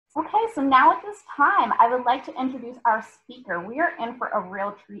Okay, so now at this time, I would like to introduce our speaker. We are in for a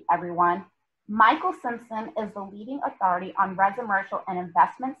real treat, everyone. Michael Simpson is the leading authority on residential and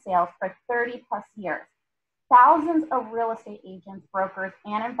investment sales for 30 plus years. Thousands of real estate agents, brokers,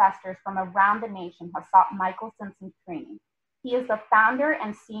 and investors from around the nation have sought Michael Simpson's training. He is the founder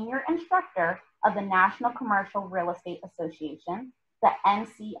and senior instructor of the National Commercial Real Estate Association, the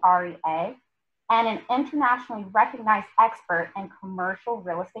NCREA, and an internationally recognized expert in commercial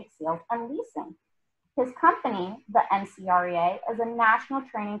real estate sales and leasing. His company, the NCREA, is a national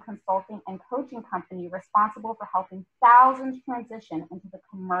training, consulting, and coaching company responsible for helping thousands transition into the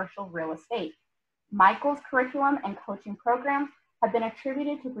commercial real estate. Michael's curriculum and coaching programs have been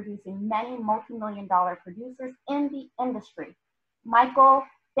attributed to producing many multi-million-dollar producers in the industry. Michael,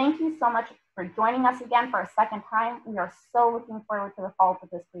 thank you so much for joining us again for a second time. We are so looking forward to the follow-up of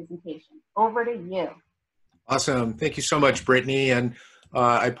this presentation. Over to you. Awesome. Thank you so much, Brittany. And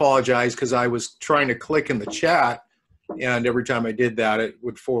I apologize because I was trying to click in the chat, and every time I did that, it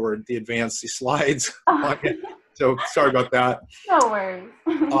would forward the advanced slides. So sorry about that. No worries.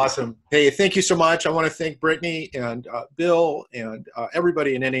 Awesome. Hey, thank you so much. I want to thank Brittany and Bill and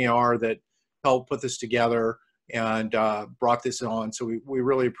everybody in NAR that helped put this together and brought this on. So we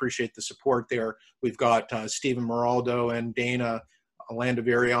really appreciate the support there. We've got Stephen Moraldo and Dana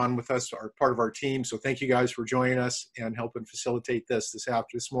Landaveri on with us, are part of our team. So thank you guys for joining us and helping facilitate this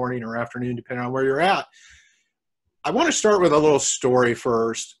morning or afternoon, depending on where you're at. I want to start with a little story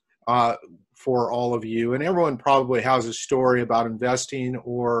first for all of you. And everyone probably has a story about investing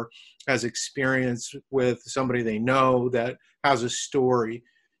or has experience with somebody they know that has a story.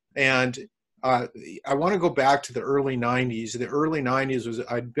 And I want to go back to the early 90s. The early 90s was,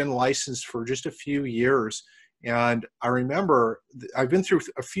 I'd been licensed for just a few years. And I remember I've been through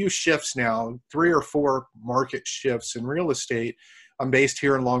a few shifts now, 3 or 4 market shifts in real estate. I'm based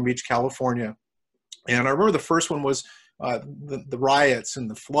here in Long Beach, California. And I remember the first one was the riots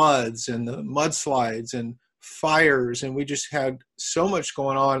and the floods and the mudslides and fires. And we just had so much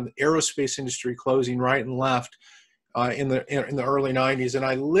going on. The aerospace industry closing right and left in the early 90s. And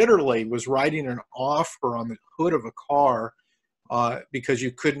I literally was writing an offer on the hood of a car because you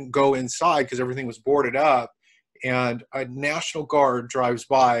couldn't go inside because everything was boarded up. And a National Guard drives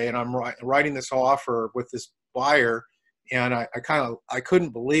by, and I'm writing this offer with this buyer, and I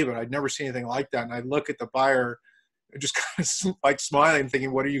couldn't believe it. I'd never seen anything like that. And I look at the buyer, just kind of like smiling,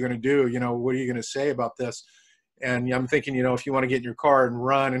 thinking, "What are you going to do? You know, what are you going to say about this?" And I'm thinking, you know, if you want to get in your car and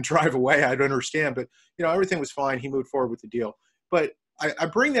run and drive away, I'd understand. But you know, everything was fine. He moved forward with the deal. But I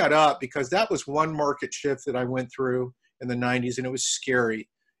bring that up because that was one market shift that I went through in the 90s, and it was scary.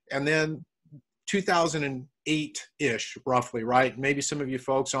 And then 2008-ish, roughly, right? Maybe some of you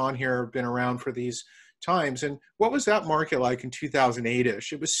folks on here have been around for these times. And what was that market like in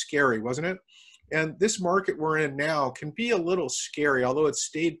 2008-ish? It was scary, wasn't it? And this market we're in now can be a little scary, although it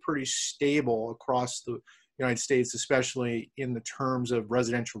stayed pretty stable across the United States, especially in the terms of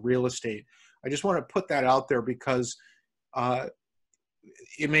residential real estate. I just want to put that out there because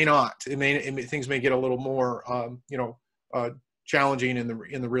it may not. Things may get a little more, challenging in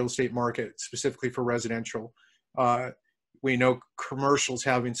the real estate market, specifically for residential. We know commercial's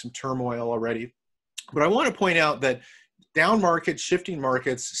having some turmoil already. But I want to point out that down markets, shifting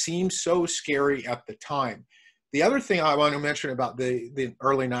markets seem so scary at the time. The other thing I want to mention about the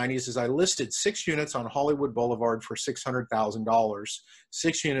early 90s is I listed 6 units on Hollywood Boulevard for $600,000.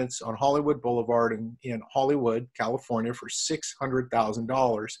 6 units on Hollywood Boulevard in Hollywood, California for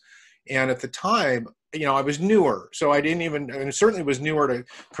 $600,000. And at the time, you know, I was newer. So I didn't even, and it certainly was newer to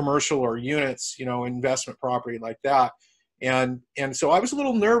commercial or units, you know, investment property like that. And so I was a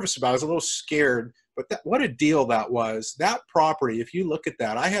little nervous about it. I was a little scared. But what a deal that was. That property, if you look at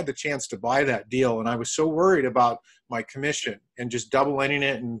that, I had the chance to buy that deal, and I was so worried about my commission and just doubling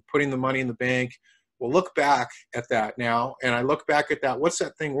it and putting the money in the bank. Well, look back at that now, and I look back at that. What's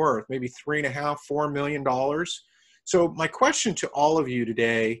that thing worth? Maybe $3.5, $4 million. So my question to all of you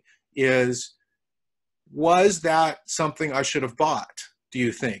today is, was that something I should have bought, do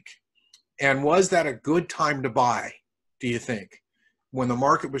you think? And was that a good time to buy, do you think? When the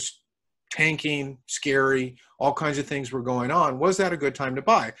market was tanking, scary, all kinds of things were going on, was that a good time to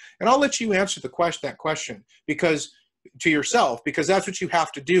buy? And I'll let you answer that question because to yourself, because that's what you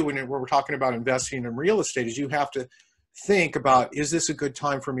have to do when we're talking about investing in real estate, is you have to think about, is this a good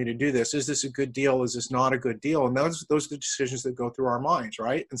time for me to do this? Is this a good deal? Is this not a good deal? And those are the decisions that go through our minds,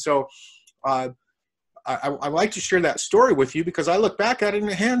 right? And so I like to share that story with you because I look back at it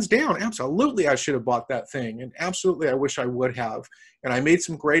and hands down, absolutely I should have bought that thing. And absolutely I wish I would have. And I made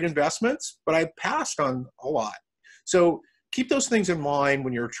some great investments, but I passed on a lot. So keep those things in mind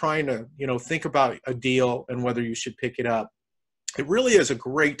when you're trying to, think about a deal and whether you should pick it up. It really is a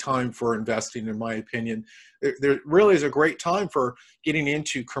great time for investing, in my opinion. There really is a great time for getting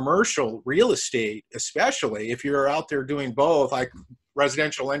into commercial real estate, especially if you're out there doing both, like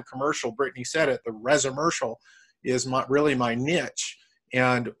residential and commercial. Brittany said it, the residential is really my niche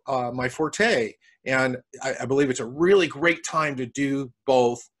and my forte. And I believe it's a really great time to do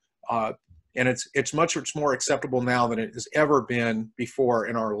both. And it's much more acceptable now than it has ever been before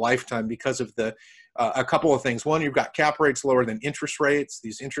in our lifetime because of a couple of things. One, you've got cap rates lower than interest rates.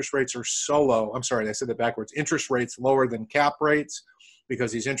 These interest rates are so low. I'm sorry, I said that backwards. Interest rates lower than cap rates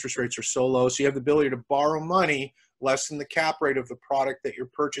because these interest rates are so low. So you have the ability to borrow money less than the cap rate of the product that you're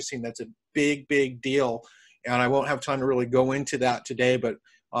purchasing. That's a big, big deal. And I won't have time to really go into that today, but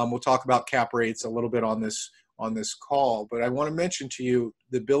we'll talk about cap rates a little bit on this call. But I want to mention to you,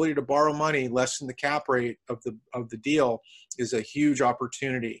 the ability to borrow money less than the cap rate of the deal is a huge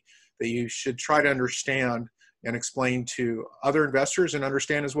opportunity that you should try to understand and explain to other investors and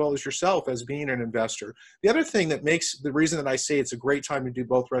understand as well as yourself as being an investor. The other thing that makes the reason that I say it's a great time to do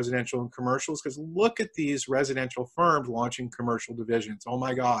both residential and commercial is because look at these residential firms launching commercial divisions. Oh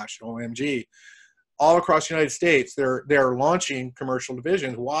my gosh, OMG. All across the United States, they're launching commercial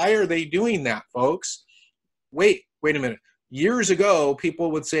divisions. Why are they doing that, folks? Wait a minute. Years ago,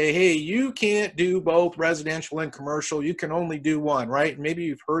 people would say, hey, you can't do both residential and commercial. You can only do one, right? And maybe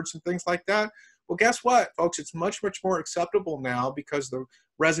you've heard some things like that. Well, guess what, folks? It's much, much more acceptable now because the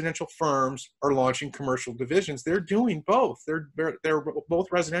residential firms are launching commercial divisions. They're doing both. They're both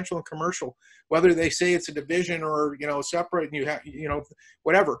residential and commercial, whether they say it's a division or, separate and you have,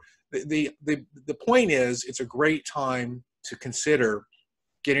 whatever. The point is, it's a great time to consider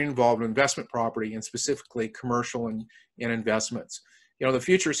getting involved in investment property and specifically commercial and investments. The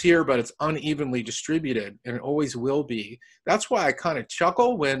future's here, but it's unevenly distributed and it always will be. That's why I kind of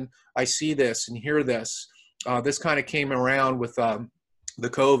chuckle when I see this and hear this. This kind of came around with the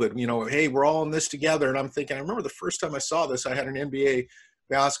COVID, hey, we're all in this together. And I'm thinking, I remember the first time I saw this, I had an NBA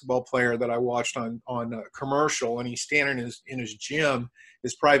basketball player that I watched on a commercial, and he's standing in his gym,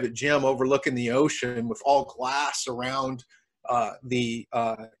 his private gym overlooking the ocean with all glass around the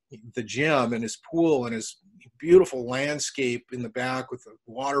gym and his pool and his beautiful landscape in the back with the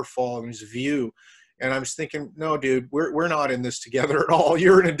waterfall and his view. And I was thinking, no, dude, we're not in this together at all.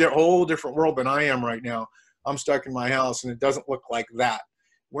 You're in a whole different world than I am right now. I'm stuck in my house and it doesn't look like that.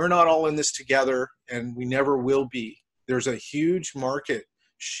 We're not all in this together and we never will be. There's a huge market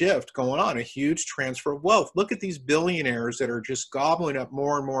shift going on, a huge transfer of wealth. Look at these billionaires that are just gobbling up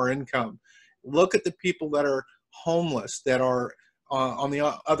more and more income. Look at the people that are homeless, that are on the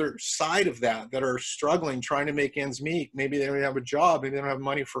other side of that are struggling, trying to make ends meet. Maybe they don't have a job, maybe they don't have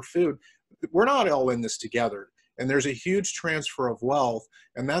money for food. We're not all in this together. And there's a huge transfer of wealth.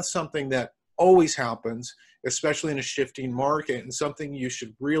 And that's something that always happens, especially in a shifting market, and something you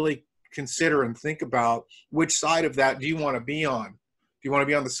should really consider and think about. Which side of that do you want to be on? Do you want to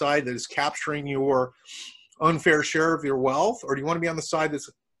be on the side that is capturing your unfair share of your wealth? Or do you want to be on the side that's,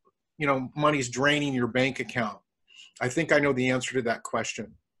 money's draining your bank account? I think I know the answer to that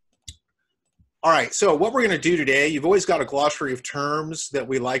question. All right, so what we're going to do today, you've always got a glossary of terms that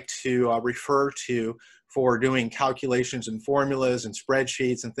we like to refer to for doing calculations and formulas and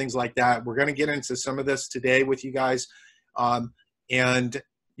spreadsheets and things like that. We're going to get into some of this today with you guys. And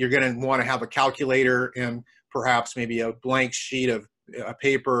you're going to want to have a calculator and perhaps maybe a blank sheet of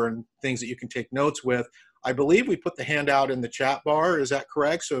paper and things that you can take notes with. I believe we put the handout in the chat bar. Is that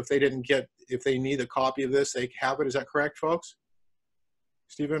correct? So if they need a copy of this, they have it. Is that correct, folks?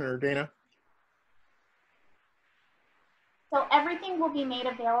 Stephen or Dana? So everything will be made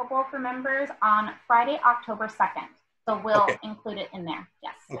available for members on Friday, October 2nd. So we'll include it in there.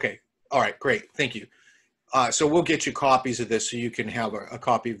 Yes. Okay. All right. Great. Thank you. So we'll get you copies of this so you can have a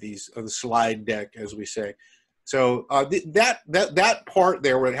copy of the slide deck, as we say. So that part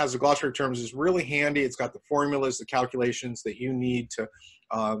there where it has the glossary terms is really handy. It's got the formulas, the calculations that you need to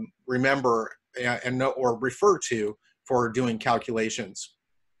remember and know or refer to for doing calculations.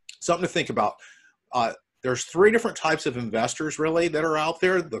 Something to think about. There's three different types of investors really that are out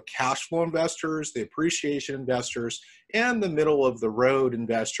there: the cash flow investors, the appreciation investors, and the middle of the road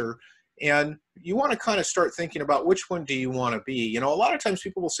investor. And you want to kind of start thinking about which one do you want to be. A lot of times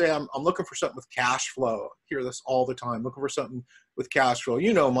people will say, I'm looking for something with cash flow. I hear this all the time, looking for something with cash flow.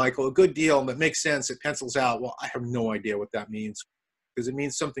 Michael, a good deal that makes sense, it pencils out. Well, I have no idea what that means because it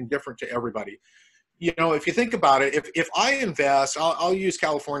means something different to everybody. If you think about it, if I invest, I'll use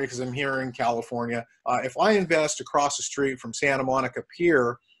California because I'm here in California. If I invest across the street from Santa Monica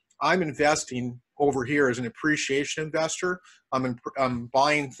Pier, I'm investing over here as an appreciation investor. I'm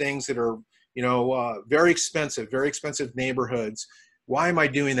buying things that are, very expensive neighborhoods. Why am I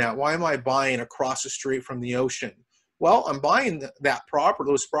doing that? Why am I buying across the street from the ocean? Well, I'm buying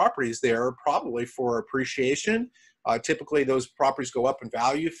those properties there probably for appreciation. Typically, those properties go up in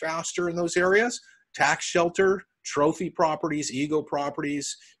value faster in those areas. Tax shelter, trophy properties, ego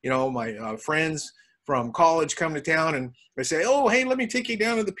properties. My friends from college come to town and they say, oh, hey, let me take you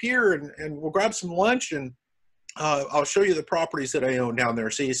down to the pier and we'll grab some lunch and I'll show you the properties that I own down there.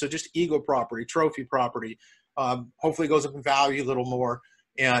 See, so just ego property, trophy property, hopefully goes up in value a little more.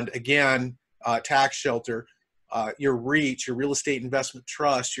 And again, tax shelter, your REITs, your real estate investment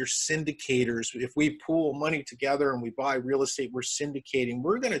trust, your syndicators. If we pool money together and we buy real estate, we're syndicating.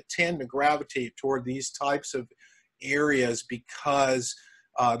 We're going to tend to gravitate toward these types of areas because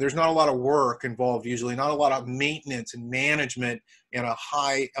there's not a lot of work involved, usually not a lot of maintenance and management, and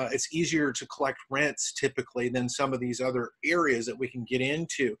it's easier to collect rents typically than some of these other areas that we can get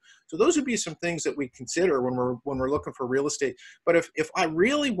into. So those would be some things that we consider when we're looking for real estate. But if I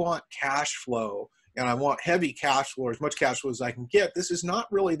really want cash flow and I want heavy cash flow, or as much cash flow as I can get, this is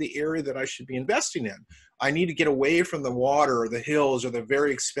not really the area that I should be investing in. I need to get away from the water or the hills or the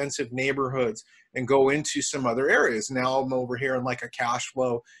very expensive neighborhoods and go into some other areas. Now I'm over here in like a cash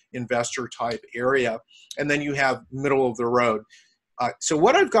flow investor type area. And then you have middle of the road. So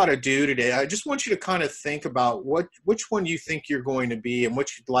what I've got to do today, I just want you to kind of think about which one you think you're going to be and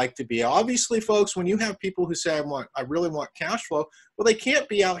what you'd like to be. Obviously, folks, when you have people who say, I really want cash flow, well, they can't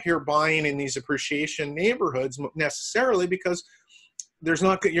be out here buying in these appreciation neighborhoods necessarily because you're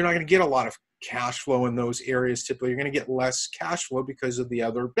not going to get a lot of cash flow in those areas. Typically, you're going to get less cash flow because of the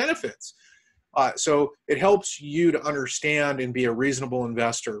other benefits. So it helps you to understand and be a reasonable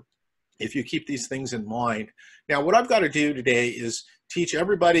investor if you keep these things in mind. Now, what I've got to do today is teach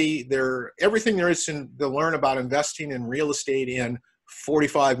everybody everything there is to learn about investing in real estate in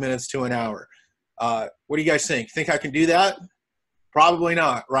 45 minutes to an hour. What do you guys think? Think I can do that? Probably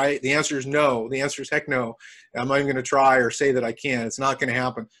not, right? The answer is no. The answer is heck no. I'm not even going to try or say that I can. It's not going to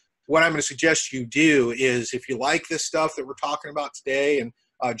happen. What I'm going to suggest you do is, if you like this stuff that we're talking about today, and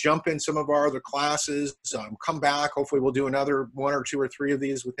jump in some of our other classes, come back. Hopefully we'll do another 1 or 2 or 3 of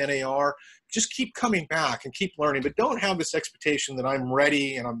these with NAR. Just keep coming back and keep learning, but don't have this expectation that I'm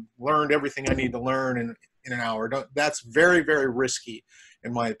ready and I've learned everything I need to learn in an hour. That's very, very risky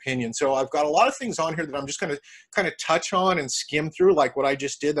in my opinion. So I've got a lot of things on here that I'm just going to kind of touch on and skim through like what I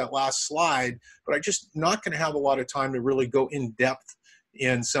just did, that last slide, but I'm just not going to have a lot of time to really go in depth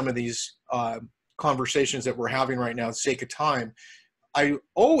in some of these conversations that we're having right now for the sake of time. I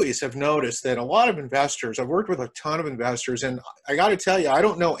always have noticed that a lot of investors, I've worked with a ton of investors, and I got to tell you, I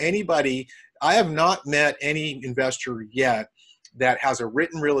don't know anybody, I have not met any investor yet that has a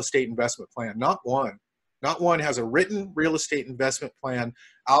written real estate investment plan. Not one. Not one has a written real estate investment plan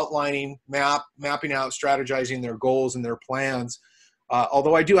outlining, mapping out, strategizing their goals and their plans.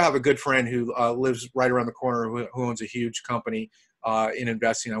 Although I do have a good friend who lives right around the corner who owns a huge company in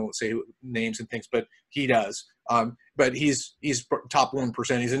investing. I won't say names and things, but he does. But he's top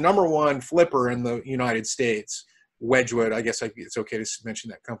 1%. He's the #1 flipper in the United States. Wedgwood, I guess it's okay to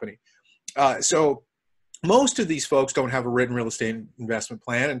mention that company. So most of these folks don't have a written real estate investment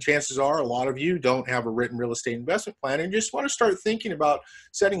plan, and chances are a lot of you don't have a written real estate investment plan and just want to start thinking about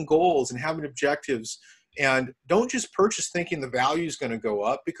setting goals and having objectives. And don't just purchase thinking the value is going to go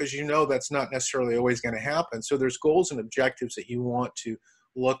up, because you know that's not necessarily always going to happen. So there's goals and objectives that you want to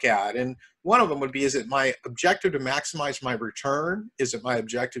look at. And one of them would be, is it my objective to maximize my return? Is it my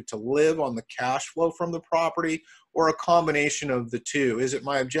objective to live on the cash flow from the property, or a combination of the two? Is it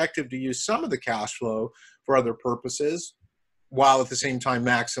my objective to use some of the cash flow for other purposes while at the same time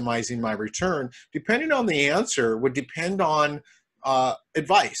maximizing my return? Depending on the answer would depend on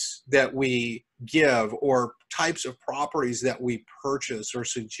advice that we give or types of properties that we purchase or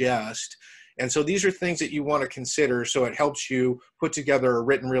suggest. And so these are things that you want to consider, so it helps you put together a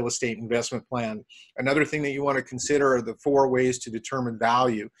written real estate investment plan. Another thing that you want to consider are the 4 ways to determine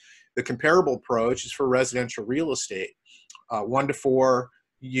value. The comparable approach is for residential real estate. 1 to 4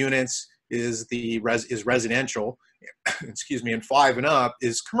 units is residential, excuse me, and 5 and up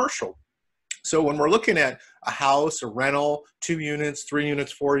is commercial. So when we're looking at a house, a rental, 2 units, 3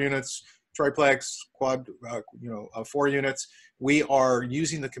 units, 4 units, triplex, quad, 4 units, we are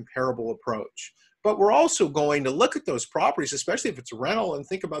using the comparable approach. But we're also going to look at those properties, especially if it's a rental, and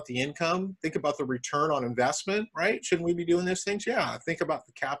think about the income, think about the return on investment, right? Shouldn't we be doing those things? Yeah, think about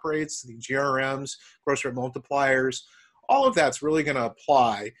the cap rates, the GRMs, gross rent multipliers. All of that's really going to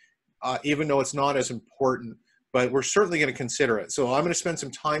apply, even though it's not as important but we're certainly going to consider it. So I'm going to spend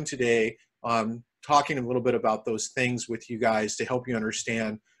some time today talking a little bit about those things with you guys to help you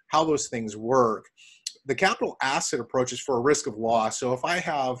understand how those things work. The capital asset approach is for a risk of loss. So if I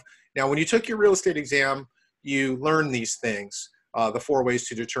have, now when you took your real estate exam, you learned these things, the 4 ways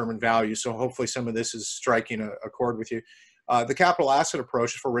to determine value. So hopefully some of this is striking a chord with you. The capital asset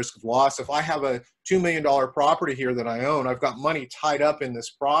approach is for risk of loss. If I have a $2 million property here that I own, I've got money tied up in this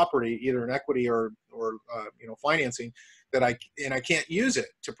property, either in equity or financing, that I can't use it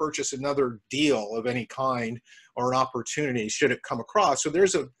to purchase another deal of any kind or an opportunity should it come across. So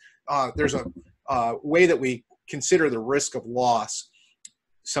there's a way that we consider the risk of loss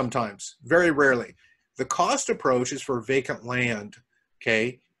sometimes, very rarely. The cost approach is for vacant land,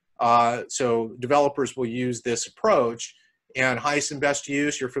 okay? So developers will use this approach, and highest and best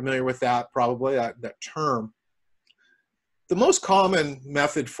use, you're familiar with that probably, that term. The most common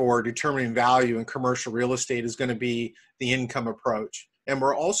method for determining value in commercial real estate is going to be the income approach. And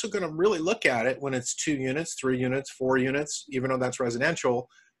we're also going to really look at it when it's 2 units, 3 units, 4 units, even though that's residential,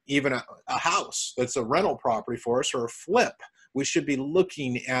 even a house that's a rental property for us or a flip. We should be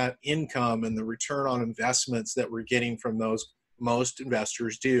looking at income and the return on investments that we're getting from those. Most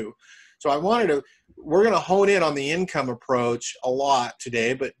investors do. So we're going to hone in on the income approach a lot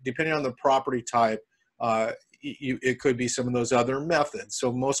today, but depending on the property type, it could be some of those other methods.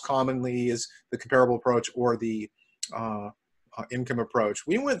 So most commonly is the comparable approach or the income approach.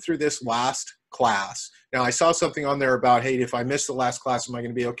 We went through this last class. Now I saw something on there about, hey, if I miss the last class, am I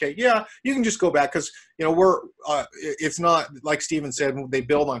going to be okay? Yeah, you can just go back because it's not like Steven said, they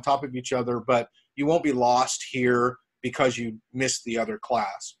build on top of each other, but you won't be lost here because you missed the other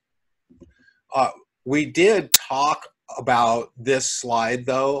class. We did talk about this slide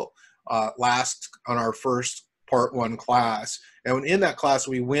though last on our first part 1 class, and in that class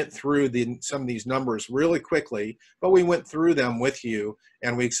we went through some of these numbers really quickly, but we went through them with you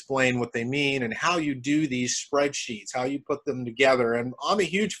and we explained what they mean and how you do these spreadsheets, how you put them together. And I'm a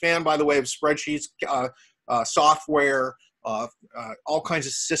huge fan, by the way, of spreadsheets, software, all kinds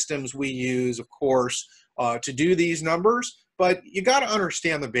of systems we use, of course, to do these numbers, but you got to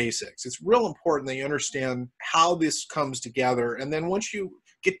understand the basics. It's real important that you understand how this comes together, and then once you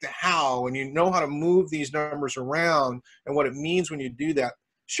get the how and you know how to move these numbers around and what it means when you do that,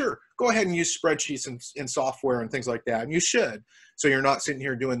 sure, go ahead and use spreadsheets and software and things like that, and you should. So you're not sitting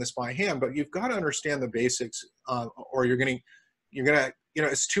here doing this by hand, but you've got to understand the basics, or you're gonna,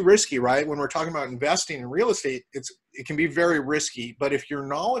 it's too risky, right? When we're talking about investing in real estate, it can be very risky. But if your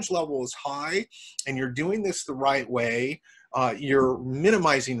knowledge level is high and you're doing this the right way, you're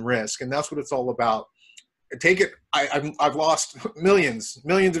minimizing risk, and that's what it's all about. Take it. I've lost millions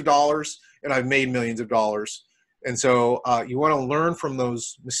of dollars, and I've made millions of dollars. And so you want to learn from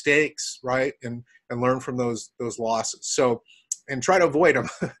those mistakes, right? And learn from those losses. So, and try to avoid them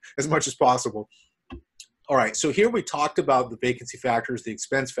as much as possible. All right. So here we talked about the vacancy factors, the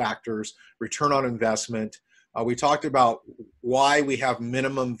expense factors, return on investment. We talked about why we have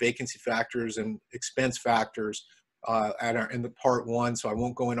minimum vacancy factors and expense factors in the part 1. So I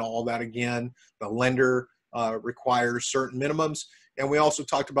won't go into all that again. The lender requires certain minimums. And we also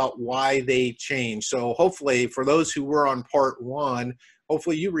talked about why they change. So hopefully for those who were on part 1,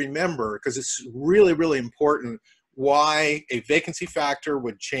 hopefully you remember, because it's really, really important, why a vacancy factor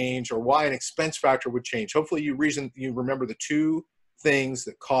would change or why an expense factor would change. Hopefully you remember the 2 things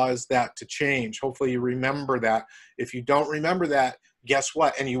that cause that to change. Hopefully you remember that. If you don't remember that, guess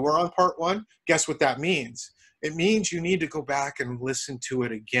what? And you were on part 1, guess what that means? It means you need to go back and listen to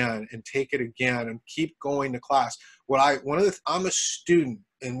it again and take it again and keep going to class. I'm a student,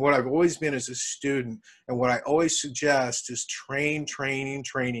 and what I've always been is a student. And what I always suggest is training.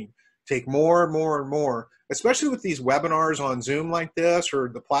 Take more and more and more, especially with these webinars on Zoom like this or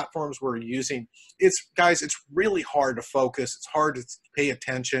the platforms we're using. Guys, it's really hard to focus. It's hard to pay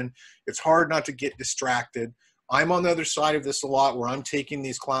attention. It's hard not to get distracted. I'm on the other side of this a lot where I'm taking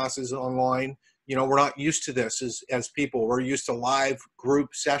these classes online. We're not used to this as people. We're used to live group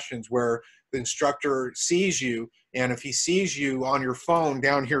sessions where the instructor sees you, and if he sees you on your phone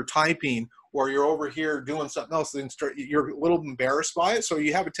down here typing, or you're over here doing something else, you're a little embarrassed by it, so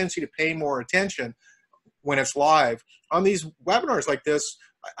you have a tendency to pay more attention when it's live. On these webinars like this,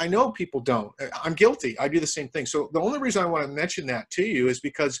 I know people don't. I'm guilty. I do the same thing. So the only reason I want to mention that to you is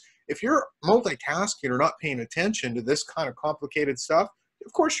because if you're multitasking or not paying attention to this kind of complicated stuff,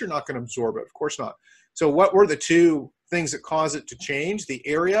 of course you're not going to absorb it. Of course not. So what were the 2 things that cause it to change? The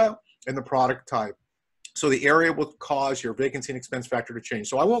area and the product type. So the area will cause your vacancy and expense factor to change.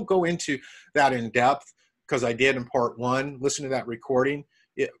 So I won't go into that in depth because I did in part 1. Listen to that recording.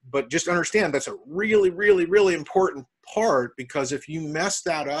 But just understand that's a really, really, really important part, because if you mess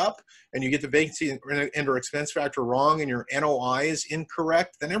that up and you get the vacancy and or expense factor wrong and your NOI is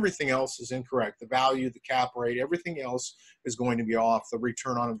incorrect, then everything else is incorrect. The value, the cap rate, everything else is going to be off. The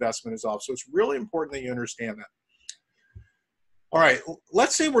return on investment is off. So it's really important that you understand that. All right,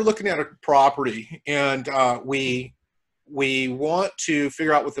 let's say we're looking at a property and we want to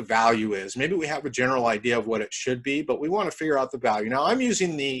figure out what the value is. Maybe we have a general idea of what it should be, but we want to figure out the value. Now, I'm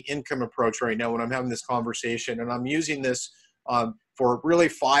using the income approach right now when I'm having this conversation, and I'm using this for really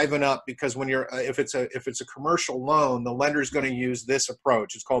 5 and up, because when you're if it's a commercial loan, the lender's going to use this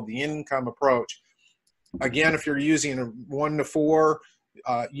approach. It's called the income approach. Again, if you're using a 1 to 4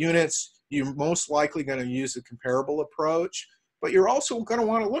 units, you're most likely going to use a comparable approach. But you're also going to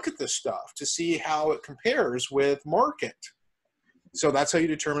want to look at this stuff to see how it compares with market. So that's how you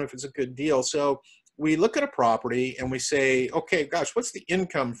determine if it's a good deal. So we look at a property and we say, okay, gosh, what's the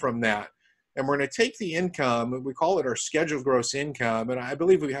income from that? And we're going to take the income, we call it our scheduled gross income. And I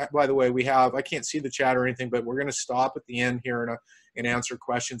believe we have, by the way, we have, I can't see the chat or anything, but we're going to stop at the end here and answer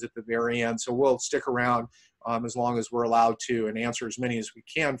questions at the very end. So we'll stick around as long as we're allowed to and answer as many as we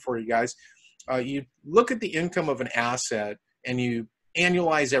can for you guys. You look at the income of an asset and you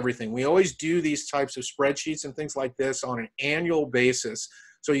annualize everything. We always do these types of spreadsheets and things like this on an annual basis.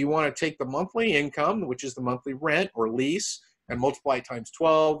 So you want to take the monthly income, which is the monthly rent or lease, and multiply it times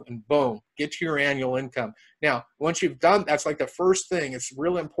 12, and boom, get to your annual income. Now, once you've done, that's like the first thing. It's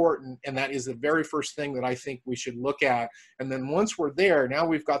really important, and that is the very first thing that I think we should look at. And then once we're there, now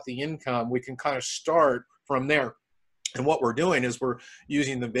we've got the income, we can kind of start from there. And what we're doing is we're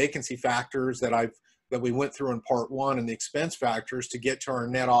using the vacancy factors that we went through in part 1 and the expense factors to get to our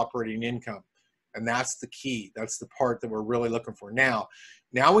net operating income. And that's the key. That's the part that we're really looking for. Now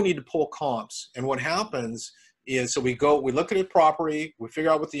we need to pull comps. And what happens is, so we look at a property, we figure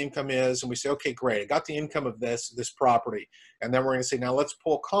out what the income is, and we say, okay, great, I got the income of this property. And then we're going to say, now let's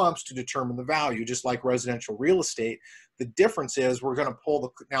pull comps to determine the value, just like residential real estate. The difference is we're going to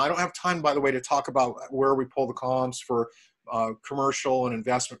pull now I don't have time, by the way, to talk about where we pull the comps for commercial and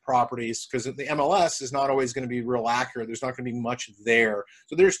investment properties, because the MLS is not always going to be real accurate. There's not going to be much there.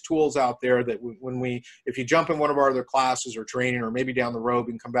 So there's tools out there that if you jump in one of our other classes or training, or maybe down the road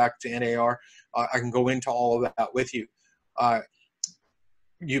we can come back to NAR, I can go into all of that with you.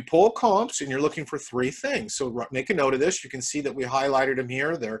 You pull comps and you're looking for 3 things. So make a note of this. You can see that we highlighted them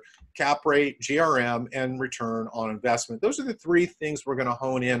here. They're cap rate, GRM, and return on investment. Those are the 3 things we're going to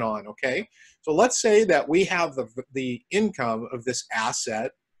hone in on, okay? So let's say that we have the income of this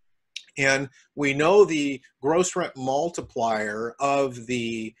asset, and we know the gross rent multiplier of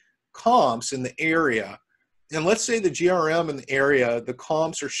the comps in the area. And let's say the GRM in the area, the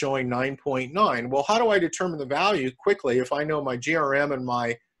comps are showing 9.9. Well, how do I determine the value quickly if I know my GRM and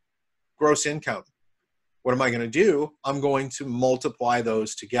my gross income? What am I going to do? I'm going to multiply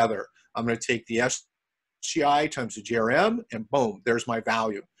those together. I'm going to take the SGI times the GRM, and boom, there's my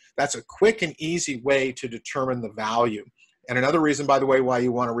value. That's a quick and easy way to determine the value. And another reason, by the way, why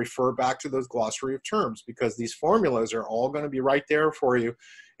you want to refer back to those glossary of terms, because these formulas are all going to be right there for you,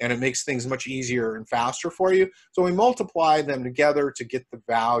 and it makes things much easier and faster for you. So we multiply them together to get the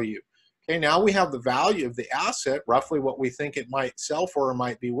value. Okay, now we have the value of the asset, roughly what we think it might sell for or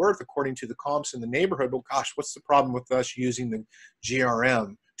might be worth according to the comps in the neighborhood. But gosh, what's the problem with us using the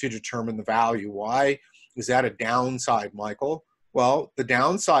GRM to determine the value? Why is that a downside, Michael? Well, the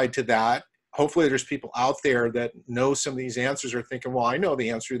downside to that, hopefully there's people out there that know some of these answers, are thinking, well, I know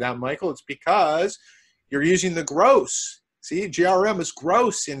the answer to that, Michael. It's because you're using the gross. See, GRM is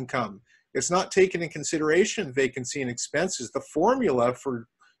gross income. It's not taking in consideration vacancy and expenses. The formula for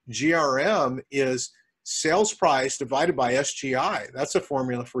GRM is sales price divided by SGI. That's a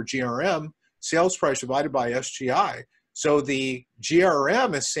formula for GRM, sales price divided by SGI. So the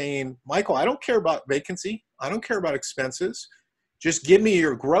GRM is saying, Michael, I don't care about vacancy. I don't care about expenses. Just give me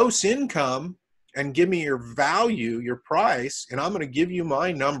your gross income and give me your value, your price, and I'm going to give you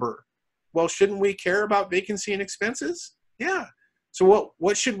my number. Well, shouldn't we care about vacancy and expenses? Yeah. So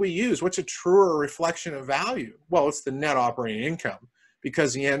what should we use? What's a truer reflection of value? Well, it's the net operating income,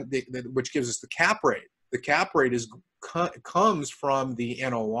 because which gives us the cap rate. The cap rate comes from the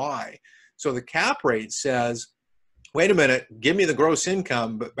NOI. So the cap rate says, wait a minute, give me the gross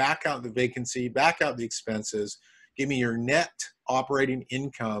income, but back out the vacancy, back out the expenses, give me your net operating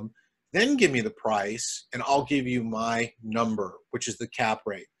income, then give me the price, and I'll give you my number, which is the cap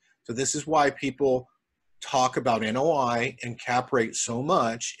rate. So this is why people talk about NOI and cap rate so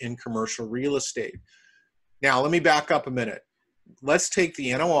much in commercial real estate. Now, let me back up a minute. let's take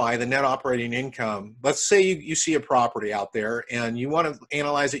the NOI, the net operating income. Let's say you see a property out there and you want to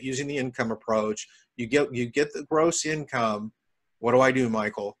analyze it using the income approach. You get the gross income. What do I do,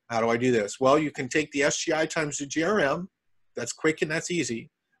 Michael? How do I do this? Well, you can take the SGI times the GRM. That's quick and that's easy,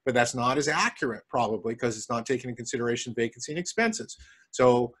 but that's not as accurate probably because it's not taking into consideration vacancy and expenses.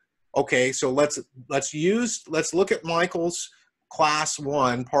 So, okay, so let's look at Michael's class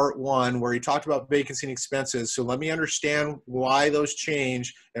 1, part 1, where he talked about vacancy and expenses. So let me understand why those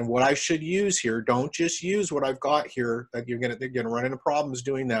change and what I should use here. Don't just use what I've got here. That you're gonna run into problems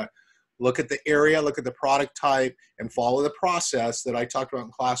doing that. Look at the area, look at the product type, and follow the process that I talked about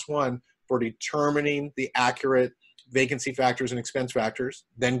in class 1 for determining the accurate vacancy factors and expense factors.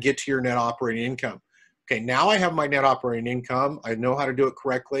 Then get to your net operating income. Okay, now I have my net operating income. I know how to do it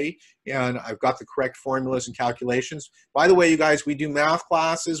correctly, and I've got the correct formulas and calculations. By the way, you guys, we do math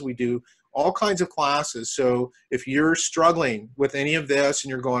classes. We do all kinds of classes. So if you're struggling with any of this and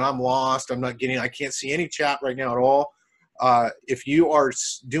you're going, I'm lost, I can't see any chat right now at all. If you are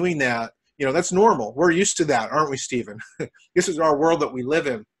doing that, that's normal. We're used to that, aren't we, Stephen? This is our world that we live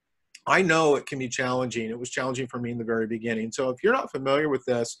in. I know it can be challenging. It was challenging for me in the very beginning. So if you're not familiar with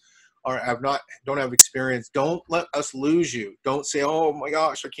this, or don't have experience, don't let us lose you. Don't say, oh my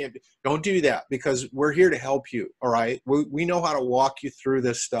gosh, I can't. Don't do that, because we're here to help you. All right. We know how to walk you through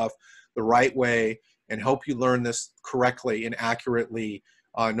this stuff the right way and help you learn this correctly and accurately,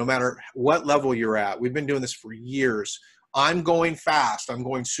 no matter what level you're at. We've been doing this for years. I'm going fast. I'm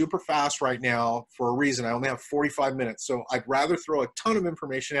going super fast right now for a reason. I only have 45 minutes. So I'd rather throw a ton of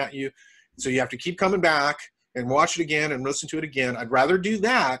information at you. So you have to keep coming back and watch it again and listen to it again. I'd rather do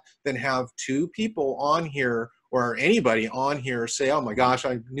that than have 2 people on here or anybody on here say, oh my gosh,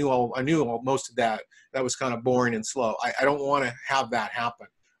 I knew most of that. That was kind of boring and slow. I don't want to have that happen.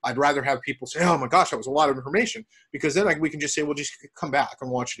 I'd rather have people say, oh my gosh, that was a lot of information, because then we can just say, well, just come back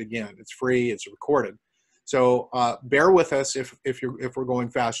and watch it again. It's free, it's recorded. So bear with us if we're going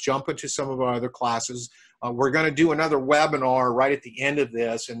fast. Jump into some of our other classes. We're going to do another webinar right at the end of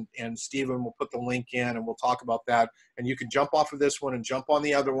this, and Stephen will put the link in and we'll talk about that. And you can jump off of this one and jump on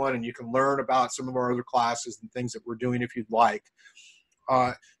the other one, and you can learn about some of our other classes and things that we're doing if you'd like.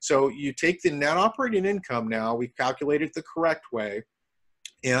 So you take the net operating income now. We've calculated the correct way.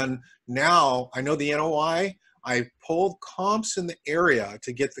 And now I know the NOI. I pulled comps in the area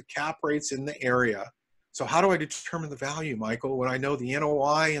to get the cap rates in the area. So how do I determine the value, Michael, when I know the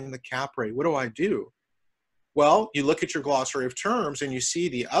NOI and the cap rate? What do I do? Well, you look at your glossary of terms and you see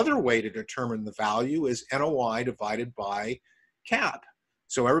the other way to determine the value is NOI divided by cap.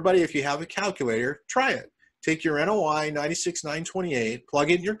 So everybody, if you have a calculator, try it. Take your NOI 96,928, plug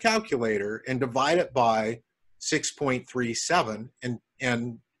it in your calculator, and divide it by 6.37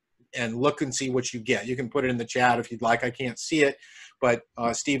 and look and see what you get. You can put it in the chat if you'd like. I can't see it, but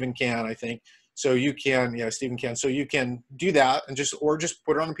Stephen can, I think. So you can, yeah, Stephen can. So you can do that and just put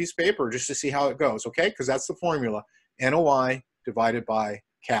it on a piece of paper just to see how it goes, okay? Because that's the formula. NOI divided by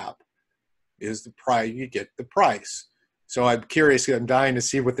cap is the price. You get the price. So I'm curious. I'm dying to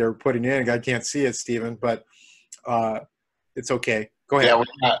see what they're putting in. I can't see it, Stephen, but it's okay. Go ahead.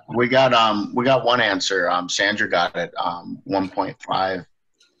 Yeah, we got one answer. Sandra got it. 1.5.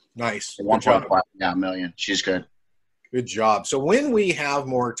 Nice. 1.5 million. She's good. Good job. So when we have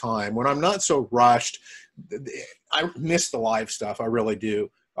more time, when I'm not so rushed, I miss the live stuff. I really do.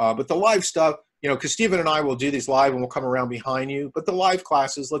 But the live stuff, because Stephen and I will do these live and we'll come around behind you. But the live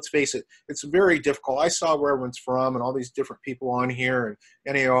classes, let's face it, it's very difficult. I saw where everyone's from and all these different people on here,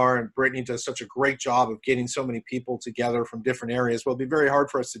 and NAR and Brittany does such a great job of getting so many people together from different areas. Well, it'll be very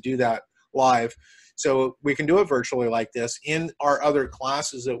hard for us to do that live. So we can do it virtually like this. In our other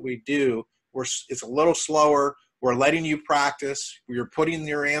classes that we do, it's a little slower. We're letting you practice. You're putting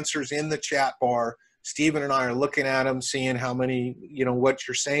your answers in the chat bar. Stephen and I are looking at them, seeing how many, what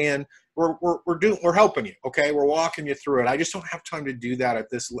you're saying. We're helping you, okay? We're walking you through it. I just don't have time to do that at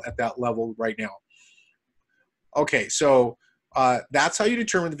that level right now. Okay, so that's how you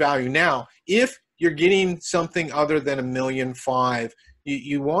determine the value. Now, if you're getting something other than $1.5 million,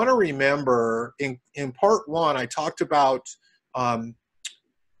 you want to remember in part 1, I talked about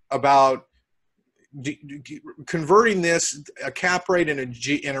converting this, a cap rate and a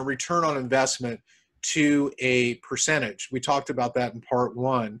return on investment, to a percentage. We talked about that in part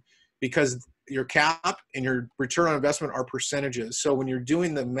 1, because your cap and your return on investment are percentages. So when you're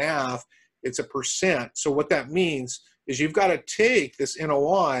doing the math, it's a percent. So what that means is you've got to take this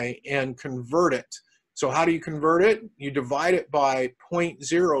NOI and convert it. So how do you convert it? You divide it by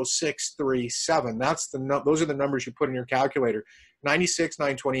 0.0637. Those are the numbers you put in your calculator.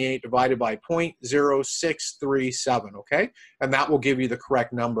 96,928 divided by 0.0637, okay? And that will give you the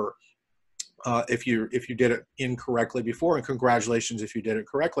correct number if you did it incorrectly before, and congratulations if you did it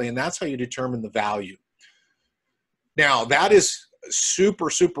correctly. And that's how you determine the value. Now, that is super,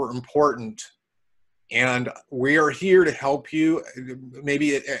 super important. And we are here to help you,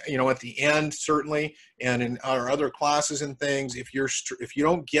 maybe, you know, at the end, certainly, and in our other classes and things. If you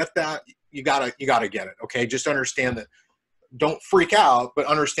don't get that, you gotta get it. Okay, just understand that. Don't freak out, but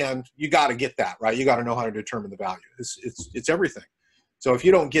understand you got to get that right. You got to know how to determine the value. It's everything. So if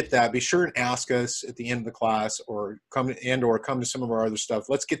you don't get that, be sure and ask us at the end of the class, or come to some of our other stuff.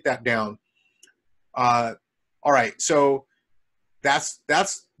 Let's get that down. All right, so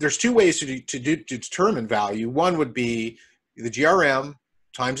there's two ways to determine value. One would be the GRM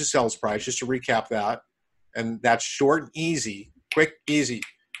times the sales price, just to recap that. And that's short and easy, quick, easy.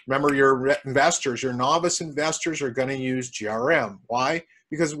 Remember, your investors, your novice investors are going to use GRM. Why?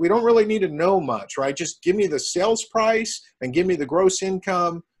 Because we don't really need to know much, right? Just give me the sales price and give me the gross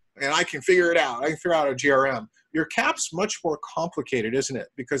income, and I can figure it out. I can figure out a GRM. Your cap's much more complicated, isn't it?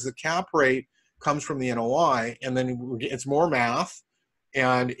 Because the cap rate comes from the NOI, and then it's more math,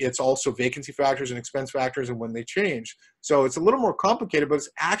 and it's also vacancy factors and expense factors and when they change. So it's a little more complicated, but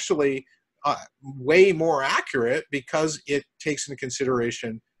it's actually way more accurate because it takes into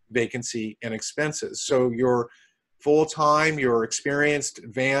consideration vacancy and expenses. So your full-time, your experienced,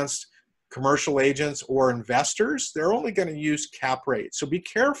 advanced commercial agents or investors, they're only going to use cap rate. So be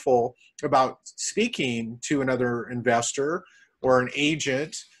careful about speaking to another investor or an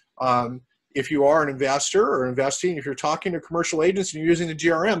agent. If you are an investor or investing, if you're talking to commercial agents and you're using the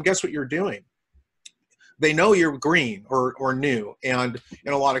GRM, guess what you're doing? They know you're green or new, and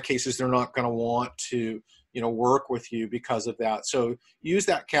in a lot of cases, they're not going to want to, you know, work with you because of that. So use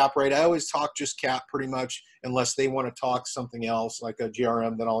that cap rate. I always talk just cap pretty much, unless they want to talk something else like a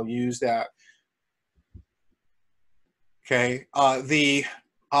GRM, then I'll use that. Okay, the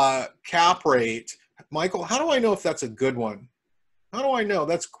cap rate, Michael, how do I know if that's a good one? How do I know?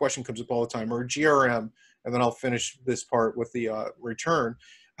 That's a question comes up all the time. Or GRM, and then I'll finish this part with the return.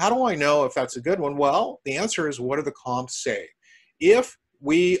 How do I know if that's a good one? Well, the answer is, what do the comps say? If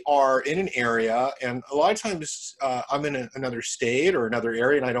we are in an area, and a lot of times I'm in another state or another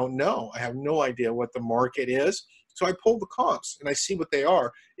area and I don't know. I have no idea what the market is. So I pull the comps and I see what they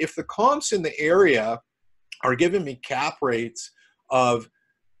are. If the comps in the area are giving me cap rates of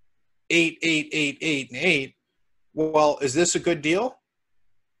 8, 8, 8, 8, and 8, well, is this a good deal?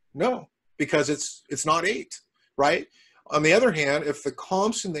 No, because it's not 8, right? On the other hand, if the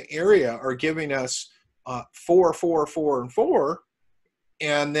comps in the area are giving us 4, 4, 4, and 4,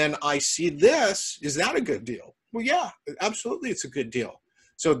 and then I see this, is that a good deal? Well, yeah, absolutely, it's a good deal.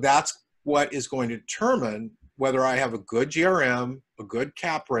 So that's what is going to determine whether I have a good GRM, a good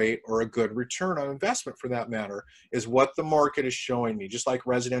cap rate, or a good return on investment, for that matter, is what the market is showing me, just like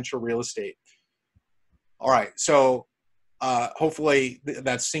residential real estate. All right, so hopefully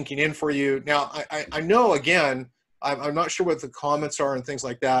that's sinking in for you. Now, I know, again, I'm not sure what the comments are and things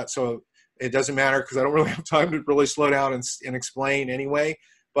like that, so it doesn't matter because I don't really have time to really slow down and explain anyway.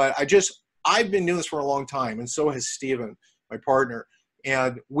 But I've been doing this for a long time, and so has Steven, my partner.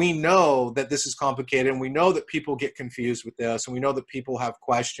 And we know that this is complicated, and we know that people get confused with this, and we know that people have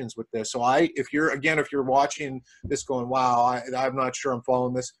questions with this. So if you're watching this going, wow, I'm not sure I'm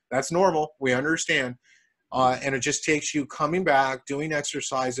following this, that's normal. We understand. And it just takes you coming back, doing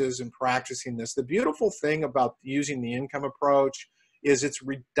exercises, and practicing this. The beautiful thing about using the income approach is it's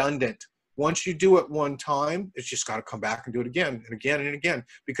redundant. Once you do it one time, it's just got to come back and do it again and again and again,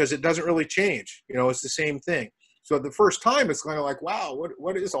 because it doesn't really change. You know, it's the same thing. So the first time, it's kind of like, wow,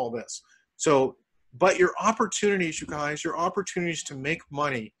 what is all this? So, but your opportunities, you guys, your opportunities to make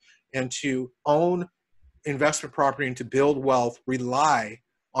money and to own investment property and to build wealth rely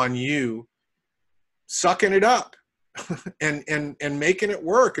on you sucking it up and making it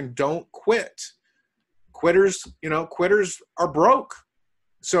work, and don't quit. Quitters are broke.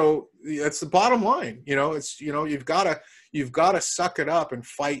 So that's the bottom line. You've got to suck it up and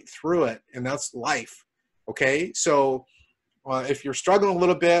fight through it, and that's life. Okay, so if you're struggling a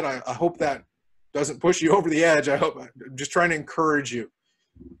little bit, I hope that doesn't push you over the edge. I'm just trying to encourage you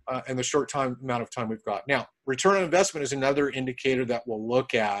in the short amount of time we've got. Now, return on investment is another indicator that we'll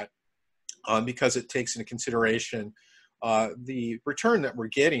look at because it takes into consideration the return that we're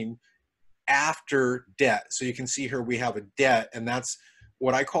getting after debt. So you can see here we have a debt, and that's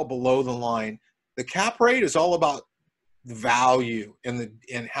what I call below the line. The cap rate is all about the value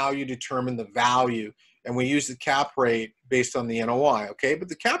and how you determine the value. And we use the cap rate based on the NOI, okay? But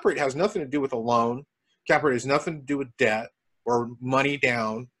the cap rate has nothing to do with a loan. Cap rate has nothing to do with debt. or money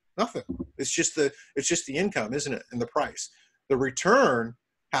down, nothing. It's just the income, isn't it? And the price. The return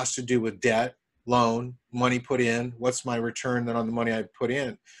has to do with debt, loan, money put in. What's my return then on the money I put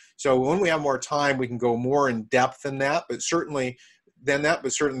in? So when we have more time, we can go more in depth than that, but certainly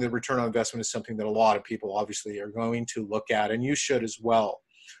the return on investment is something that a lot of people obviously are going to look at, and you should as well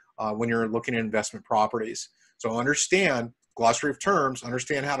when you're looking at investment properties. So understand glossary of terms,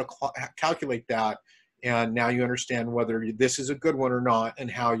 understand how to calculate that, and now you understand whether this is a good one or not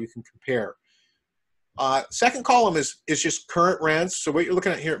and how you can compare. Second column is just current rents. So what you're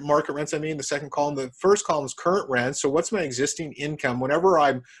looking at here, market rents, I mean, the second column. The first column is current rents. So what's my existing income? Whenever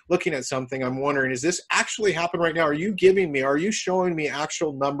I'm looking at something, I'm wondering, is this actually happening right now? Are you showing me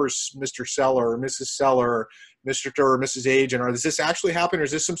actual numbers, Mr. Seller or Mrs. Seller, or Mr. or Mrs. Agent? Or is this actually happening? Or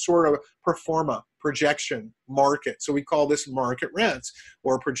is this some sort of pro forma, projection, market? So we call this market rents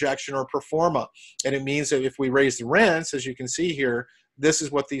or projection or pro forma. And it means that if we raise the rents, as you can see here, this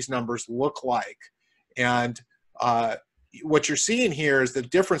is what these numbers look like. And what you're seeing here is the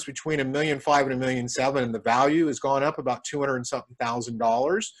difference between $1.5 million and $1.7 million, and the value has gone up about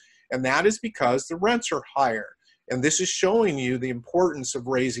 $200,000. And that is because the rents are higher. And this is showing you the importance of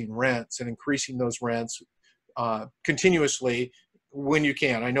raising rents and increasing those rents continuously when you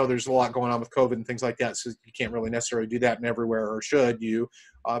can. I know there's a lot going on with COVID and things like that, so you can't really necessarily do that in everywhere, or should you,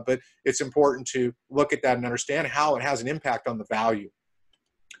 but it's important to look at that and understand how it has an impact on the value.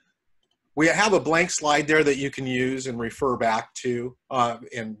 We have a blank slide there that you can use and refer back to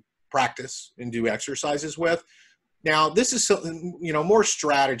and practice and do exercises with. Now, this is something, more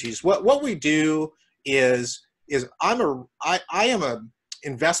strategies. What we do is I am a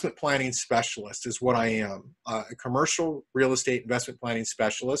investment planning specialist is what I am, a commercial real estate investment planning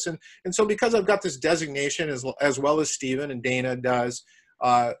specialist. And so because I've got this designation as well as Stephen and Dana does,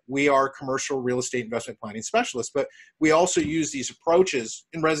 we are commercial real estate investment planning specialists, but we also use these approaches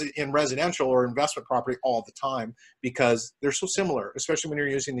in residential or investment property all the time because they're so similar, especially when you're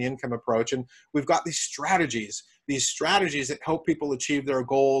using the income approach. And we've got these strategies that help people achieve their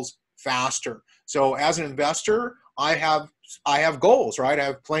goals faster. So as an investor, I have goals, right? I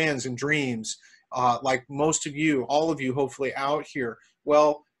have plans and dreams, like most of you, all of you, hopefully out here.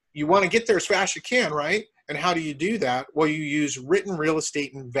 Well, you want to get there as fast as you can, right? And how do you do that? Well, you use written real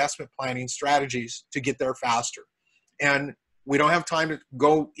estate investment planning strategies to get there faster. And we don't have time to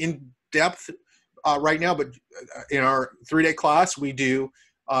go in depth right now, but in our 3-day class, we do.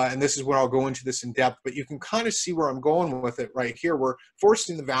 And this is where I'll go into this in depth, but you can kind of see where I'm going with it right here. We're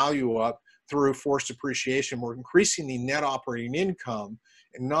forcing the value up through forced appreciation. We're increasing the net operating income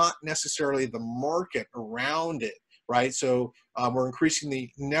and not necessarily the market around it, right? So we're increasing the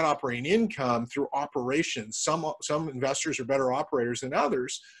net operating income through operations. Some investors are better operators than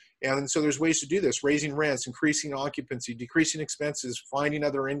others. And so there's ways to do this: raising rents, increasing occupancy, decreasing expenses, finding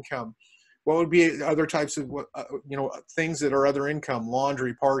other income. What would be other types of things that are other income?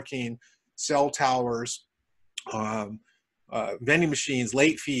 Laundry, parking, cell towers, vending machines,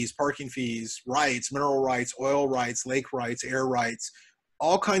 late fees, parking fees, rights, mineral rights, oil rights, lake rights, air rights,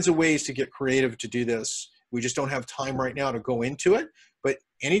 all kinds of ways to get creative to do this. We just don't have time right now to go into it. But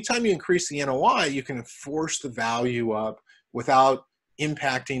anytime you increase the NOI, you can force the value up without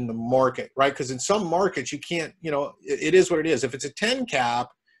impacting the market, right? Because in some markets, you can't, it is what it is. If it's a 10 cap,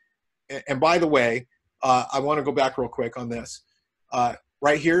 and by the way, I want to go back real quick on this.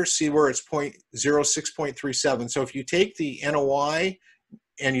 Right here, see where it's 0.06.37. So if you take the NOI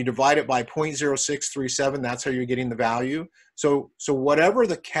and you divide it by 0.0637, that's how you're getting the value. So whatever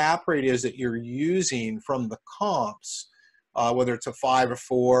the cap rate is that you're using from the comps, whether it's a 5 or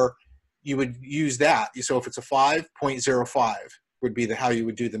 4, you would use that. So if it's a 5, 0.05 would be how you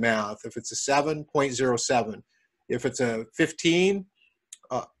would do the math. If it's a 7, 0.07. If it's a 15,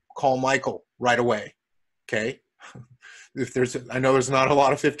 call Michael right away, okay? I know there's not a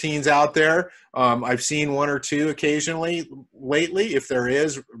lot of 15s out there. I've seen 1 or 2 occasionally lately. If there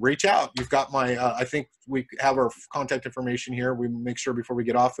is, reach out. You've got my, I think we have our contact information here. We make sure before we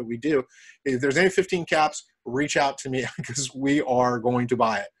get off that we do. If there's any 15 caps, reach out to me because we are going to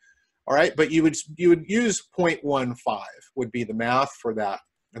buy it. All right, but you would use 0.15 would be the math for that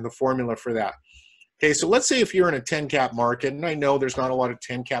and the formula for that. Okay, so let's say if you're in a 10 cap market, and I know there's not a lot of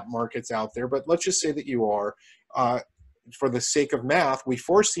 10 cap markets out there, but let's just say that you are. For the sake of math, we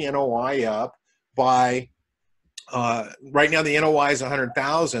force the NOI up by, right now the NOI is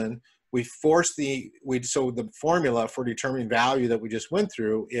 100,000. So the formula for determining value that we just went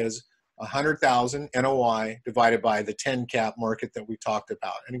through is 100,000 NOI divided by the 10 cap market that we talked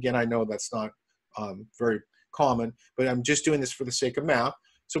about. And again, I know that's not very common, but I'm just doing this for the sake of math.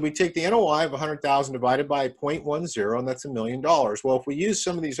 So we take the NOI of 100,000 divided by 0.10, and that's $1 million. Well, if we use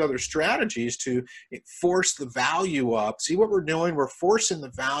some of these other strategies to force the value up, see what we're doing? We're forcing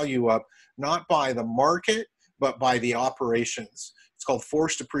the value up, not by the market, but by the operations. It's called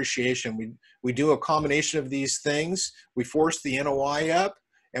forced appreciation. We do a combination of these things. We force the NOI up,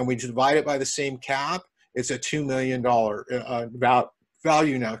 and we divide it by the same cap. It's a $2 million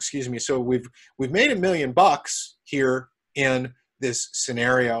value now, excuse me. So we've made $1 million here in this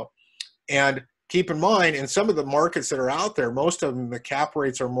scenario. And keep in mind, in some of the markets that are out there, most of them, the cap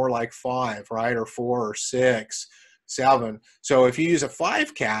rates are more like 5, right? Or 4 or 6, 7. So if you use a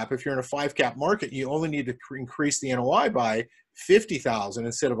 5 cap, if you're in a 5 cap market, you only need to increase the NOI by 50,000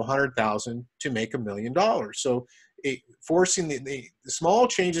 instead of 100,000 to make $1 million. So forcing the small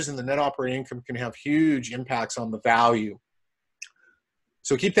changes in the net operating income can have huge impacts on the value.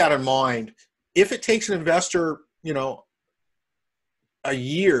 So keep that in mind. If it takes an investor, a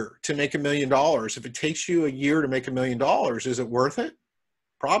year to make $1 million, if it takes you a year to make $1 million, is it worth it?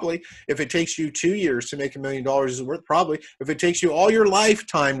 Probably. If it takes you 2 years to make $1 million, is it worth it? Probably. If it takes you all your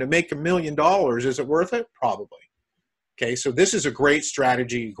lifetime to make $1 million, is it worth it? Probably. Okay, so this is a great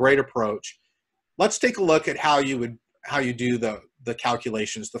strategy, great approach. Let's take a look at how you do the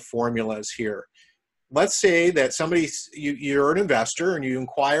calculations, the formulas here. Let's say that you're an investor and you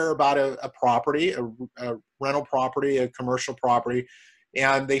inquire about a property, a rental property, a commercial property,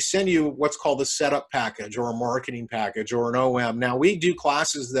 and they send you what's called a setup package or a marketing package or an OM. Now, we do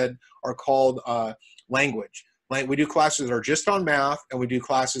classes that are called language. We do classes that are just on math, and we do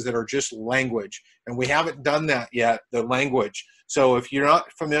classes that are just language. And we haven't done that yet, the language. So if you're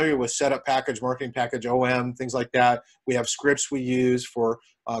not familiar with setup package, marketing package, OM, things like that, we have scripts we use for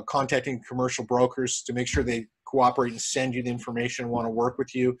contacting commercial brokers to make sure they cooperate and send you the information and want to work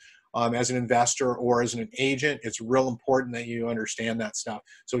with you as an investor or as an agent. It's real important that you understand that stuff.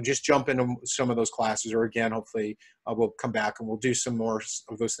 So just jump into some of those classes, or again, hopefully we'll come back and we'll do some more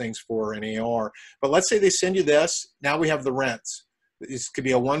of those things for an AR. But let's say they send you this. Now we have the rents. This could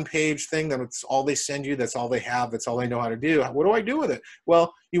be a one-page thing. That's all they send you. That's all they have. That's all they know how to do. What do I do with it?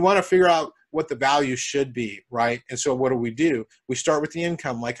 Well, you want to figure out what the value should be, right? And so what do? We start with the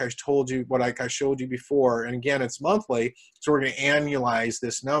income, like I showed you before. And again, it's monthly. So we're going to annualize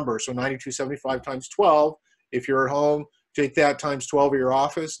this number. So 9275 times 12. If you're at home, take that times 12 at your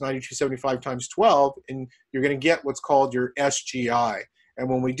office, 9275 times 12, and you're going to get what's called your SGI. And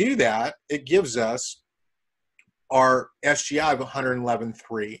when we do that, it gives us our SGI of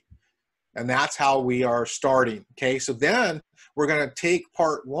 111.3. And that's how we are starting. Okay, so then we're going to take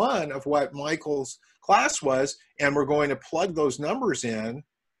part 1 of what Michael's class was, and we're going to plug those numbers in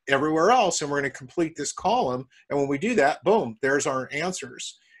everywhere else, and we're going to complete this column. And when we do that, boom, there's our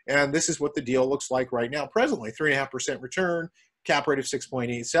answers. And this is what the deal looks like right now, presently, 3.5% return, cap rate of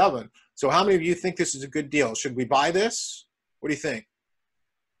 6.87. So how many of you think this is a good deal? Should we buy this? What do you think?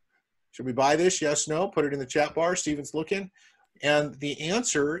 Should we buy this? Yes, no? Put it in the chat bar. Steven's looking. And the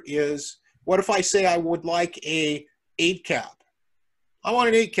answer is, what if I say I would like a 8 cap? I want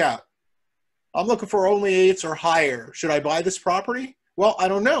an 8 cap. I'm looking for only 8s or higher. Should I buy this property? Well, I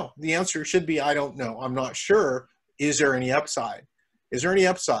don't know. The answer should be, I don't know. I'm not sure. Is there any upside? Is there any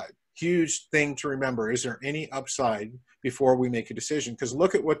upside? Huge thing to remember. Is there any upside before we make a decision? Because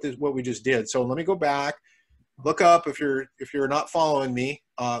look at what we just did. So let me go back. Look up, if you're not following me,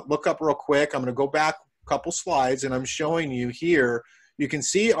 look up real quick. I'm going to go back a couple slides, and I'm showing you here. You can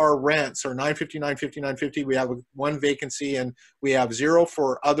see our rents are $950, $950, $950. We have 1 vacancy, and we have 0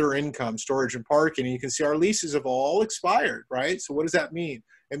 for other income, storage and parking. And you can see our leases have all expired, right? So what does that mean?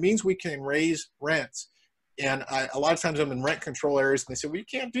 It means we can raise rents. And a lot of times I'm in rent control areas, and they say, well, you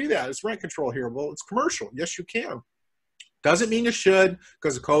can't do that. It's rent control here. Well, it's commercial. Yes, you can. Doesn't mean you should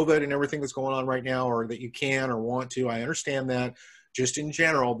because of COVID and everything that's going on right now, or that you can or want to. I understand that. Just in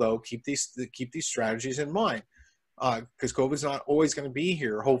general, though, keep these strategies in mind because COVID's not always going to be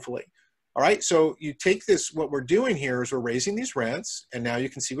here, hopefully. All right, so you take this, what we're doing here is we're raising these rents, and now you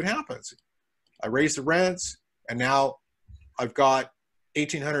can see what happens. I raise the rents, and now I've got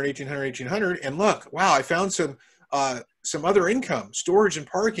 1,800, 1,800, 1,800, and look, wow, I found some other income. Storage and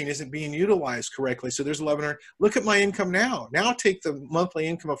parking isn't being utilized correctly, so there's 1,100. Look at my income now. Now take the monthly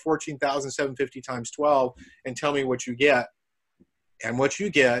income of 14,750 times 12 and tell me what you get. And what you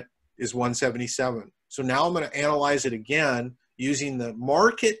get is 177. So now I'm going to analyze it again using the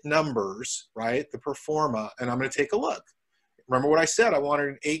market numbers, right, the pro forma, and I'm going to take a look. Remember what I said? I wanted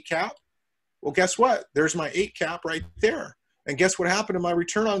an 8 cap. Well, guess what? There's my 8 cap right there. And guess what happened to my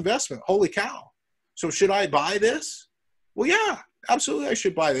return on investment? Holy cow. So should I buy this? Well, yeah, absolutely I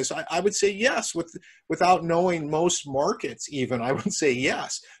should buy this. I would say yes, without knowing most markets even, I would say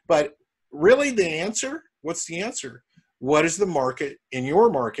yes. But really the answer, what's the answer? What is the market in your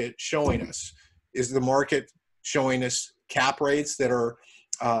market showing us? Is the market showing us cap rates that are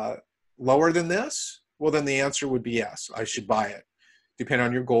lower than this? Well, then the answer would be yes, I should buy it, depending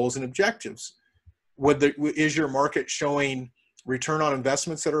on your goals and objectives. Is your market showing return on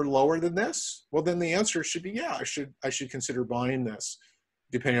investments that are lower than this? Well, then the answer should be yeah, I should consider buying this,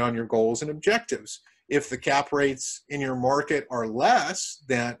 depending on your goals and objectives. If the cap rates in your market are less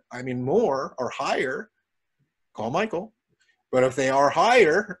than, more or higher, call Michael. But if they are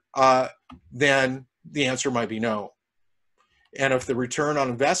higher, then the answer might be no. And if the return on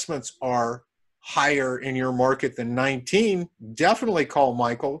investments are higher in your market than 19, definitely call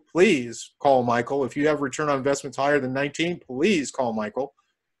Michael. Please call Michael. If you have return on investments higher than 19, please call Michael.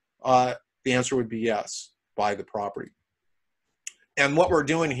 The answer would be yes, buy the property. And what we're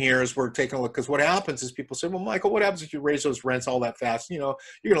doing here is we're taking a look, because what happens is people say, well, Michael, what happens if you raise those rents all that fast? You're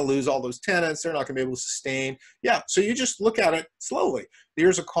going to lose all those tenants. They're not going to be able to sustain. Yeah, so you just look at it slowly.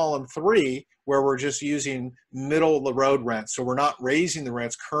 Here's a column 3 where we're just using middle of the road rents. So we're not raising the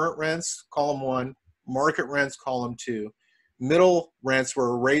rents. Current rents, column 1. Market rents, column 2. Middle rents,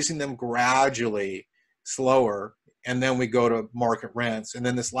 we're raising them gradually, slower. And then we go to market rents. And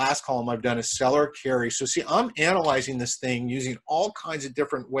then this last column I've done is seller carry. So see, I'm analyzing this thing using all kinds of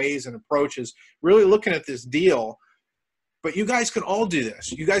different ways and approaches, really looking at this deal. But you guys can all do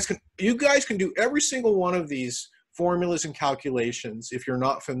this. You guys can do every single one of these formulas and calculations. If you're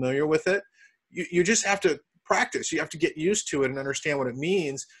not familiar with it, you just have to practice. You have to get used to it and understand what it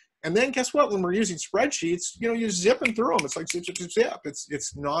means. And then guess what? When we're using spreadsheets, you're zipping through them. It's like zip, zip, zip.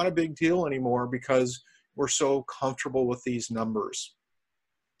 It's not a big deal anymore because we're so comfortable with these numbers.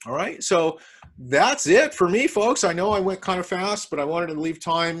 All right, so that's it for me, folks. I know I went kind of fast, but I wanted to leave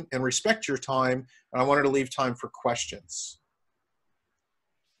time and respect your time, and I wanted to leave time for questions.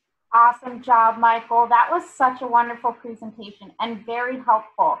 Awesome job, Michael. That was such a wonderful presentation and very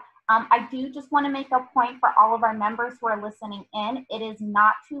helpful. I do just want to make a point for all of our members who are listening in. It is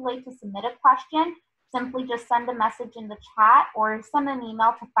not too late to submit a question. Simply just send a message in the chat or send an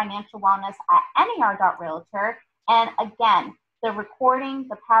email to financialwellness@ner.realtor. And again, the recording,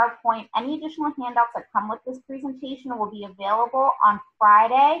 the PowerPoint, any additional handouts that come with this presentation will be available on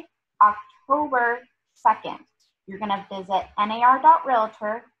Friday, October 2nd. You're going to visit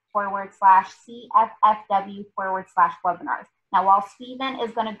nar.realtor/CFFW/webinars. Now, while Stephen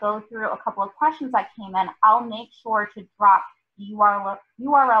is going to go through a couple of questions that came in, I'll make sure to drop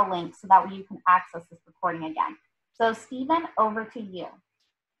URL link so that way you can access this recording again. So Stephen, over to you.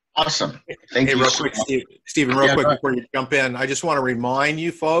 Awesome. Thank you. Real quick, Stephen, real quick before you jump in, I just want to remind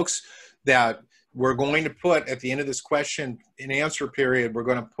you folks that we're going to put at the end of this question and answer period, we're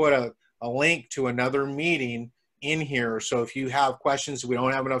going to put a link to another meeting in here. So if you have questions, we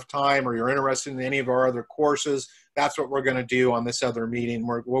don't have enough time, or you're interested in any of our other courses, that's what we're going to do on this other meeting.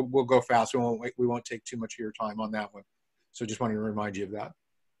 We'll go fast. We won't take too much of your time on that one. So just wanted to remind you of that.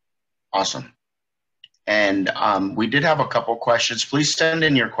 Awesome. And we did have a couple questions. Please send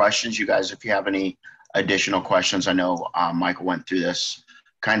in your questions, you guys, if you have any additional questions. I know Michael went through this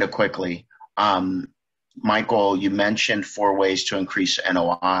kind of quickly. Michael, you mentioned 4 ways to increase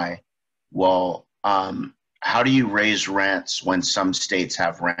NOI. Well, how do you raise rents when some states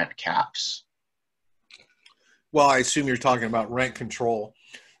have rent caps? Well, I assume you're talking about rent control.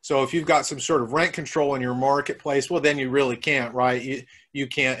 So if you've got some sort of rent control in your marketplace, well, then you really can't, right? You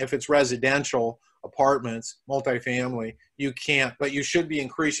can't, if it's residential apartments, multifamily, you can't, but you should be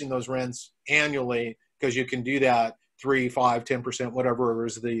increasing those rents annually, because you can do that 3, 5, 10%, whatever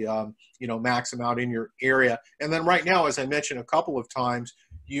is the max amount in your area. And then right now, as I mentioned a couple of times,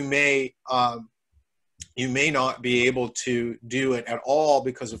 you may not be able to do it at all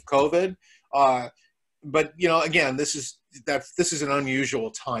because of COVID. But again, this is an unusual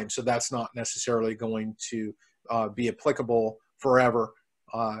time, so that's not necessarily going to be applicable forever.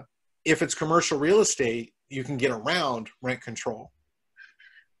 If it's commercial real estate, you can get around rent control.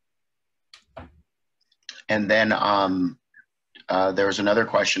 And then there was another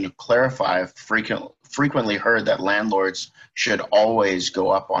question to clarify. I've frequently heard that landlords should always go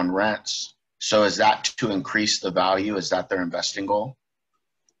up on rents. So is that to increase the value? Is that their investing goal?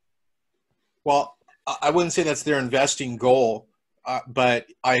 Well, I wouldn't say that's their investing goal, but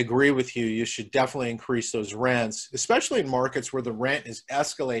I agree with you. You should definitely increase those rents, especially in markets where the rent is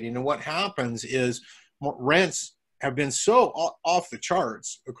escalating. And what happens is rents have been so off the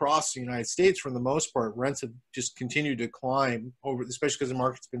charts across the United States. For the most part, rents have just continued to climb over, especially because the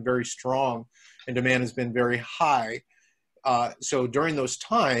market's been very strong and demand has been very high. So during those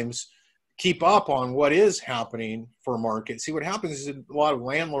times, keep up on what is happening for market. See, what happens is a lot of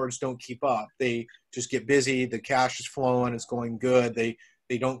landlords don't keep up. They just get busy. The cash is flowing. It's going good. They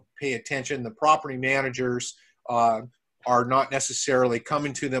don't pay attention. The property managers are not necessarily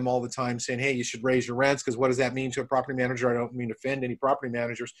coming to them all the time saying, hey, you should raise your rents, because what does that mean to a property manager? I don't mean to offend any property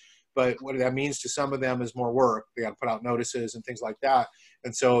managers, but what that means to some of them is more work. They got to put out notices and things like that.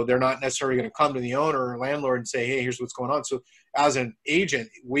 And so they're not necessarily going to come to the owner or landlord and say, hey, here's what's going on. So as an agent,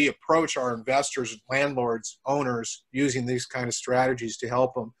 we approach our investors, landlords, owners using these kind of strategies to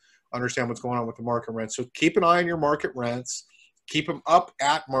help them understand what's going on with the market rents. So keep an eye on your market rents. Keep them up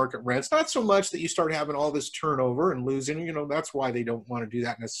at market rents. Not so much that you start having all this turnover and losing, that's why they don't want to do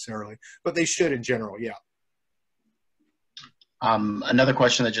that necessarily, but they should in general. Yeah. Another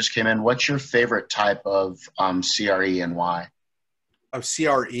question that just came in, what's your favorite type of CRE and why? Of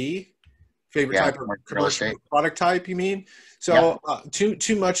CRE? Favorite type of commercial product type, you mean? So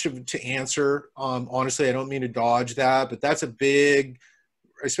too much to answer. Honestly, I don't mean to dodge that, but that's a big,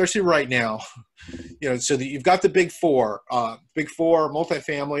 especially right now, so that you've got the big four,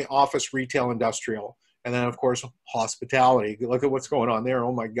 multifamily, office, retail, industrial, and then of course, hospitality. Look at what's going on there.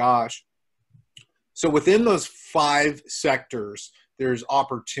 Oh my gosh. So within those 5 sectors, there's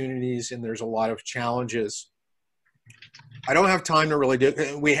opportunities and there's a lot of challenges. I don't have time to really do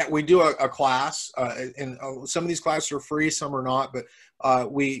it. We do a class, and some of these classes are free, some are not. But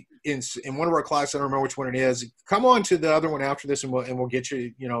in one of our classes, I don't remember which one it is. Come on to the other one after this, and we'll get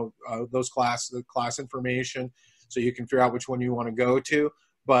you the class information, so you can figure out which one you want to go to.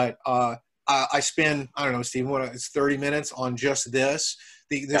 But I spend, I don't know, Steve, it's 30 minutes on just this.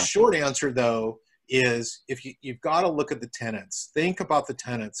 The short answer though is you've got to look at the tenants. Think about the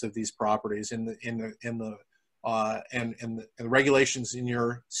tenants of these properties and the regulations in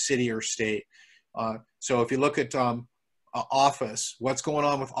your city or state. So if you look at office, what's going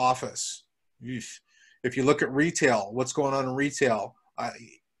on with office? If you look at retail, what's going on in retail?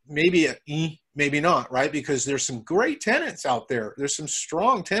 Maybe not, right? Because there's some great tenants out there. There's some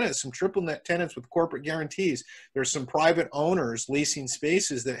strong tenants, some triple net tenants with corporate guarantees. There's some private owners leasing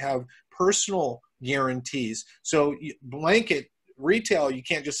spaces that have personal guarantees. So blanket retail, you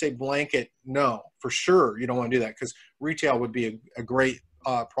can't just say blanket no. For sure, you don't want to do that, because retail would be a great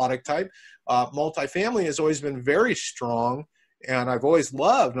product type. Multifamily has always been very strong, and I've always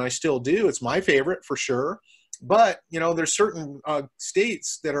loved, and I still do. It's my favorite for sure. But there's certain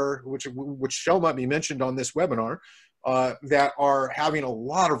states that are, which shall not be mentioned on this webinar, that are having a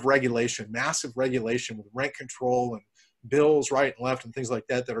lot of regulation, massive regulation with rent control and bills right and left and things like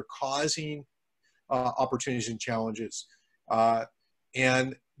that are causing opportunities and challenges.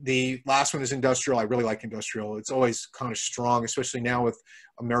 And the last one is industrial. I really like industrial. It's always kind of strong, especially now with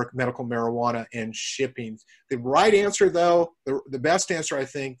medical marijuana and shipping. The right answer, though, the best answer I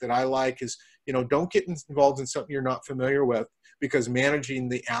think that I like is, don't get involved in something you're not familiar with, because managing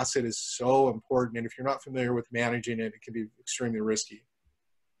the asset is so important. And if you're not familiar with managing it, it can be extremely risky.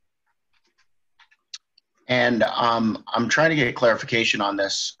 And I'm trying to get clarification on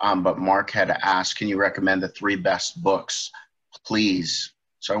this, but Mark had asked, can you recommend the 3 best books, please?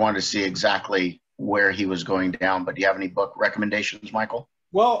 So I wanted to see exactly where he was going down, but do you have any book recommendations, Michael?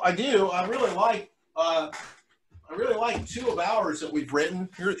 Well, I do. I really like 2 of ours that we've written.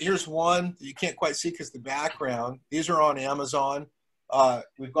 Here's one that you can't quite see because the background. These are on Amazon.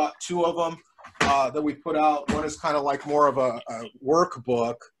 We've got 2 of them that we put out. One is kind of like more of a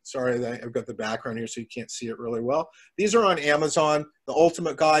workbook. Sorry, I've got the background here so you can't see it really well. These are on Amazon. The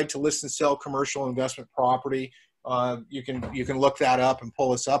Ultimate Guide to List and Sell Commercial Investment Property. You can look that up and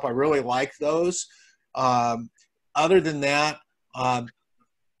pull us up. I really like those. Other than that, I'm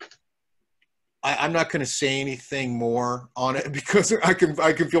not going to say anything more on it, because I can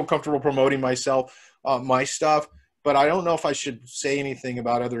feel comfortable promoting myself, my stuff, but I don't know if I should say anything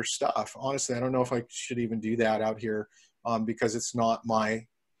about other stuff. Honestly, I don't know if I should even do that out here, because it's not my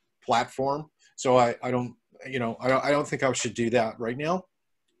platform. So I don't think I should do that right now.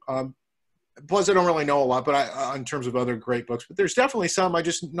 Plus, I don't really know a lot, but in terms of other great books, but there's definitely some. I'm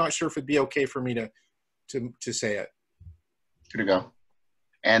just not sure if it'd be okay for me to say it. Good to go.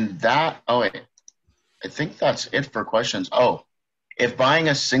 And that, I think that's it for questions. If buying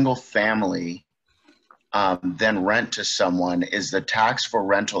a single family, then rent to someone, is the tax for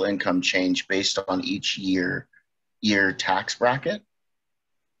rental income change based on each year tax bracket?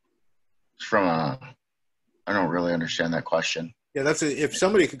 I don't really understand that question. Yeah, if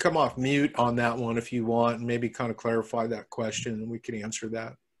somebody could come off mute on that one if you want, and maybe kind of clarify that question, and we can answer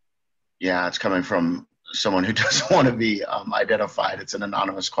that. Yeah, it's coming from someone who doesn't want to be identified. It's an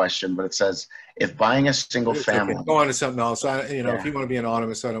anonymous question, but it says, if buying a single It's okay. family. Go on to something else. Yeah. If you want to be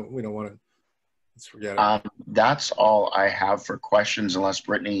anonymous, we don't want to. Let's forget it. That's all I have for questions, unless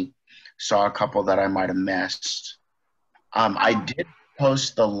Brittany saw a couple that I might have missed. I did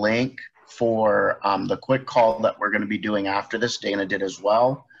post the link for the quick call that we're going to be doing after this. Dana did as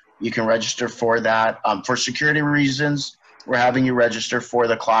well. You can register for that. For security reasons, we're having you register for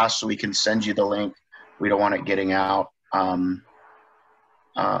the class so we can send you the link. We don't want it getting out and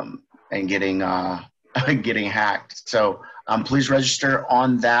getting getting hacked. So please register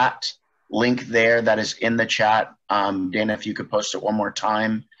on that link there that is in the chat. Dana, if you could post it one more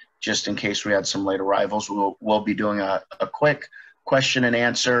time, just in case we had some late arrivals. We'll be doing a quick question and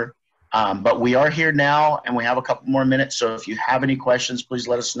answer. But we are here now, and we have a couple more minutes. So if you have any questions, please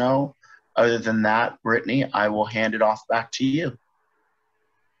let us know. Other than that, Brittany, I will hand it off back to you.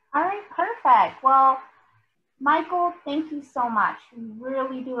 All right, perfect. Well, Michael, thank you so much. We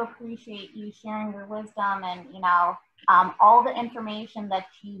really do appreciate you sharing your wisdom and, all the information that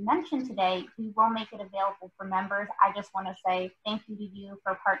you mentioned today. We will make it available for members. I just want to say thank you to you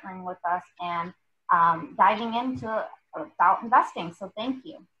for partnering with us and diving into about investing. So thank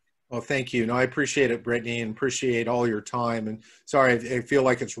you. Well, thank you. No, I appreciate it, Brittany, and appreciate all your time. And sorry, I feel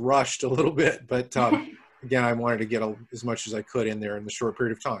like it's rushed a little bit, but again, I wanted to get as much as I could in there in the short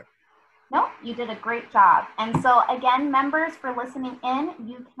period of time. No, you did a great job. And so again, members, for listening in,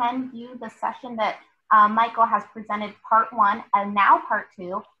 you can view the session that Michael has presented part 1 and now part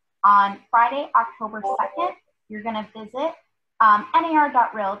 2 on Friday, October 2nd. You're going to visit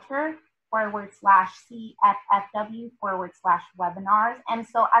nar.realtor/CFFW/webinars. And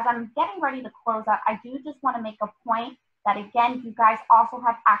so as I'm getting ready to close out, I do just want to make a point that, again, you guys also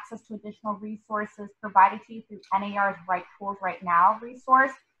have access to additional resources provided to you through NAR's Right Tools Right Now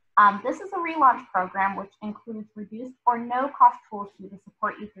resource. This is a relaunch program which includes reduced or no cost tools to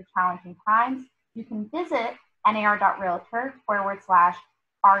support you through challenging times. You can visit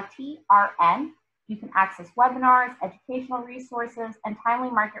nar.realtor/RTRN. You can access webinars, educational resources, and timely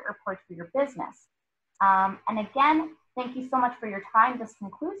market reports for your business. And again, thank you so much for your time. This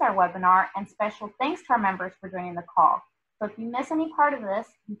concludes our webinar, and special thanks to our members for joining the call. So if you miss any part of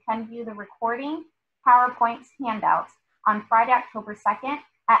this, you can view the recording, PowerPoints, handouts on Friday, October 2nd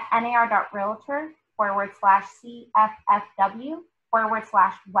at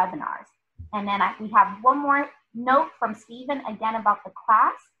nar.realtor/CFFW/webinars. And then we have one more note from Stephen again about the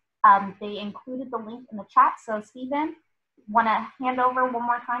class. They included the link in the chat. So Stephen, want to hand over one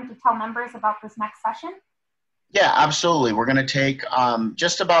more time to tell members about this next session? Yeah, absolutely. We're going to take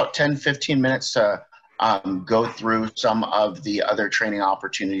just about 10-15 minutes to go through some of the other training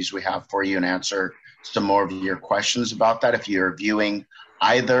opportunities we have for you and answer some more of your questions about that. If you're viewing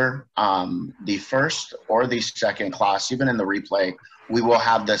either the first or the second class, even in the replay, we will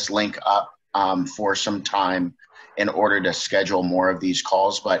have this link up for some time in order to schedule more of these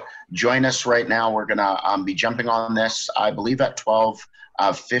calls. But join us right now. We're going to be jumping on this, I believe, at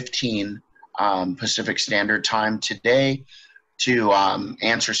 12:15 Pacific Standard Time today to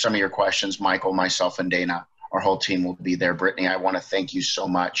answer some of your questions. Michael, myself, and Dana, our whole team will be there. Brittany, I want to thank you so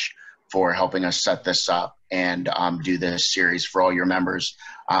much for helping us set this up and do this series for all your members.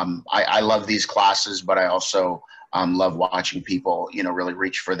 I love these classes, but I also love watching people, really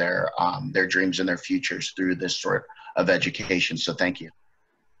reach for their dreams and their futures through this sort of education. So thank you.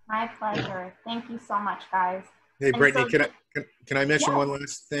 My pleasure. Thank you so much, guys. Hey, Brittany, can I mention one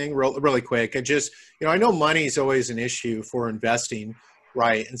last thing really quick? I know money is always an issue for investing,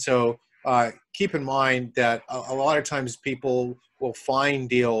 right? And so keep in mind that a lot of times people will find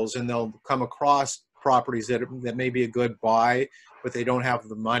deals and they'll come across properties that may be a good buy, but they don't have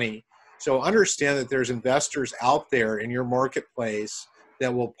the money. So understand that there's investors out there in your marketplace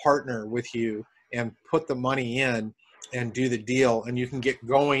that will partner with you and put the money in and do the deal, and you can get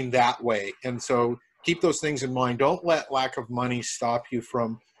going that way. And so keep those things in mind. Don't let lack of money stop you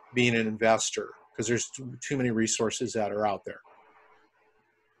from being an investor, because there's too many resources that are out there.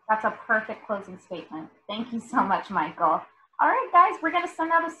 That's a perfect closing statement. Thank you so much, Michael. All right, guys, we're going to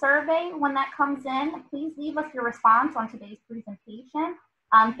send out a survey when that comes in. Please leave us your response on today's presentation.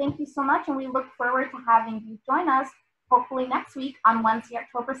 Thank you so much, and we look forward to having you join us hopefully next week on Wednesday,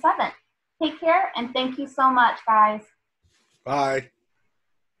 October 7th. Take care, and thank you so much, guys. Bye.